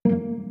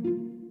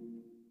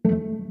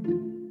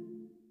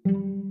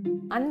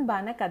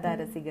அன்பான கதா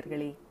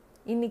ரசிகர்களே,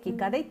 இன்னைக்கு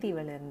கதை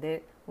தீவிலிருந்து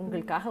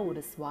உங்களுக்காக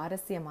ஒரு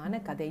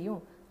சுவாரஸ்யமான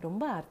கதையும்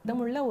ரொம்ப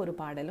அர்த்தமுள்ள ஒரு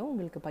பாடலும்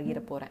உங்களுக்கு பகிர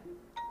போறேன்.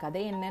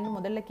 கதை என்னன்னு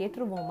முதல்ல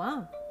கேட்டுருவோமா?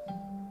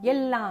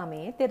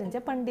 எல்லாமே தெரிஞ்ச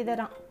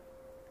பண்டிதராம்.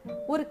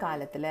 ஒரு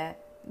காலத்துல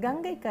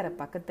கங்கைக்கரை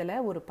பக்கத்துல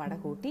ஒரு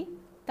படகோட்டி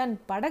தன்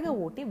படகை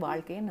ஓட்டி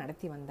வாழ்க்கையை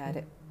நடத்தி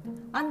வந்தாரு.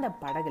 அந்த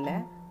படகுல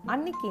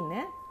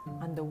அன்னைக்குன்னு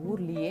அந்த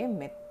ஊர்லயே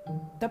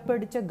மெத்த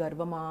பிடிச்ச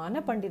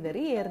கர்வமான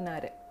பண்டிதர்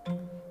ஏறினாரு.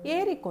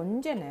 ஏறி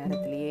கொஞ்ச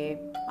நேரத்திலேயே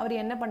அவர்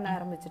என்ன பண்ண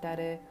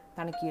ஆரம்பிச்சிட்டாரு?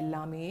 தனக்கு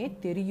எல்லாமே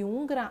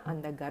தெரியுங்கிற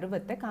அந்த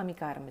கர்வத்தை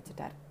காமிக்க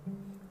ஆரம்பிச்சிட்டாரு.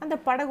 அந்த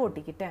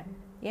படகோட்டி கிட்ட,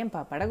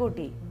 ஏன்பா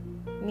படகோட்டி,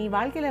 நீ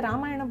வாழ்க்கையில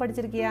ராமாயணம்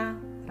படிச்சிருக்கியா?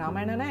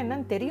 ராமாயணம்னா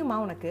என்னன்னு தெரியுமா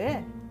உனக்கு?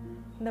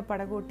 இந்த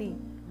படகோட்டி,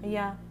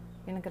 ஐயா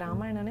எனக்கு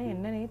ராமாயணம்னா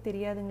என்னன்னே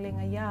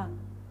தெரியாதுங்களேங்க ஐயா.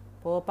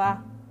 போப்பா,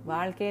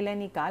 வாழ்க்கையில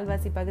நீ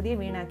கால்வாசி பகுதியை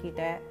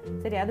வீணாக்கிட்ட.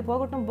 சரி, அது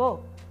போகட்டும் போ.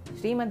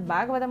 ஸ்ரீமத்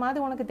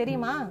பாகவதமாவது உனக்கு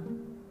தெரியுமா?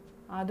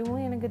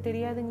 அதுவும் எனக்கு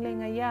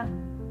தெரியாதுங்களேங்க ஐயா.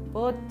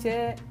 போச்சு,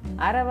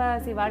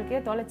 அரைவாசி வாழ்க்கைய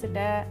தொலைச்சிட்ட.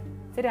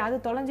 சரி, அது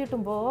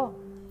தொலைஞ்சிட்டும் போ.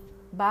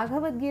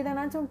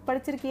 பகவத்கீதைனாச்சும்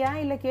படிச்சிருக்கியா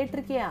இல்ல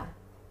கேட்டிருக்கியா?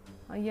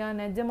 ஐயா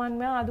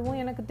நிஜமான்மே அதுவும்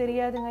எனக்கு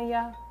தெரியாதுங்க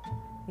ஐயா.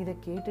 இதை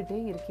கேட்டுட்டே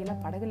இருக்கையில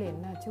படகுல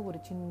என்னாச்சு, ஒரு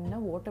சின்ன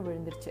ஓட்டை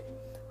விழுந்துருச்சு.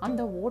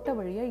 அந்த ஓட்டை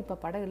வழியா இப்ப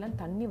படகுல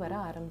தண்ணி வர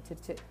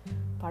ஆரம்பிச்சிருச்சு.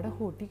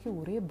 படகோட்டிக்கு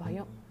ஒரே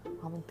பயம்.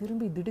 அவன்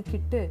திரும்பி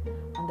திடுக்கிட்டு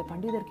அந்த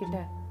பண்டிதர்கிட்ட,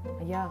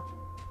 ஐயா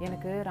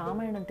எனக்கு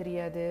ராமாயணம்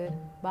தெரியாது,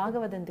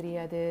 பாகவதம்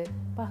தெரியாது,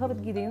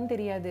 பகவத்கீதையும்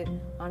தெரியாது,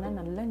 ஆனா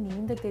நல்லா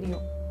நீந்த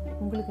தெரியும்.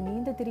 உங்களுக்கு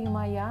நீந்த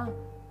தெரியுமா ஐயா?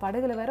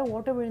 படகுல வேற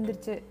ஓட்ட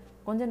விழுந்துருச்சு.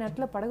 கொஞ்ச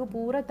நேரத்துல படகு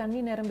பூரா தண்ணி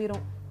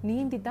நிரம்பிரும்.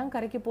 நீந்தித்தான்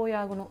கரைக்கு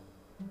போயாகணும்.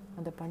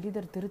 அந்த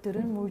பண்டிதர்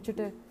திருன்னு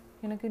முழிச்சுட்டு,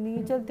 எனக்கு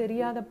நீச்சல்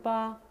தெரியாதப்பா.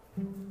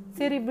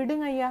 சரி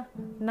விடுங்க ஐயா,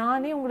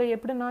 நானே உங்களை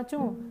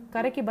எப்படினாச்சும்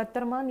கரைக்கு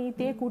பத்திரமா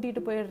நீத்தையே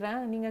கூட்டிட்டு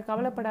போயிடுறேன், நீங்க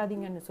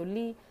கவலைப்படாதீங்கன்னு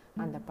சொல்லி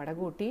அந்த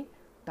படகோட்டி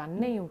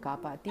தன்னையும்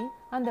காப்பாத்தி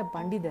அந்த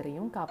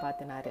பண்டிதரையும்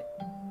காப்பாத்தினாரு.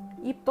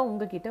 இப்ப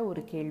உங்ககிட்ட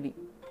ஒரு கேள்வி.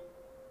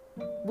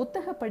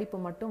 புத்தக படிப்பு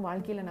மட்டும்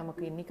வாழ்க்கையில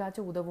நமக்கு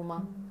என்னைக்காச்சும் உதவுமா?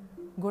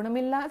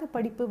 குணமில்லாத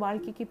படிப்பு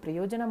வாழ்க்கைக்கு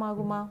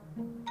பிரயோஜனமாகுமா?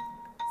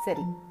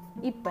 சரி,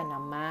 இப்ப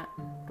நம்ம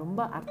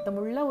ரொம்ப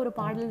அர்த்தமுள்ள ஒரு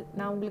பாடல்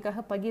நான்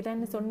உங்களுக்காக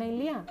பகிரன்னு சொன்னேன்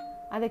இல்லையா?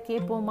 அதை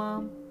கேட்போமா?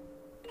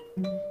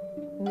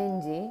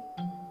 நெஞ்சே,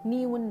 நீ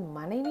உன்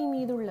மனைவி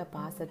மீதுள்ள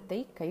பாசத்தை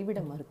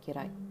கைவிட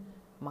மறுக்கிறாய்.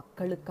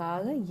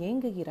 மக்களுக்காக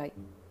ஏங்குகிறாய்.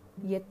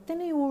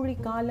 எத்தனை ஊழி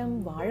காலம்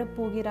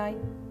வாழப்போகிறாய்?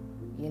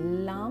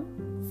 எல்லாம்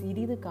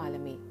சிறிது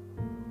காலமே.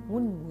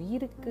 உன்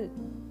உயிருக்கு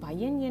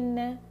பயன் என்ன?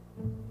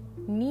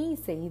 நீ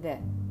செய்த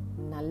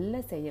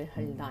நல்ல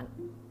செயல்கள்தான்.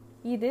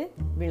 இது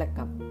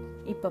விளக்கம்.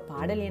 இப்ப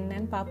பாடல்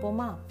என்னன்னு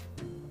பாப்போமா?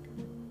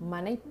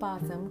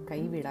 மனைப்பாசம்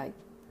கைவிடாய்,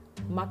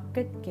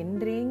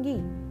 மக்கட்கென்றேங்கி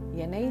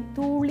எனை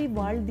தூளி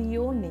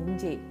வாழ்தியோ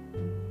நெஞ்சே.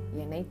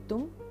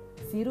 எனைத்தும்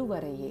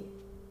சிறுவரையே,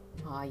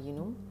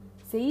 ஆயினும்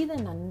செய்த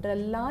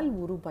நன்றல்லால்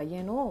ஒரு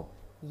பயனோ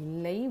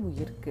இல்லை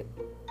உயிர்க்கு.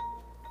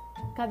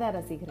 கதா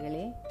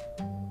ரசிகர்களே,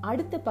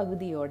 அடுத்த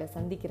பகுதியோட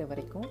சந்திக்கிற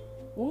வரைக்கும்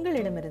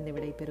உங்களிடமிருந்து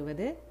விடை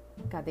பெறுவது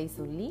கதை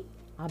சொல்லி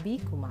அபி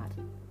குமார்.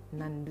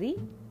 நன்றி,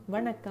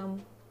 வணக்கம்.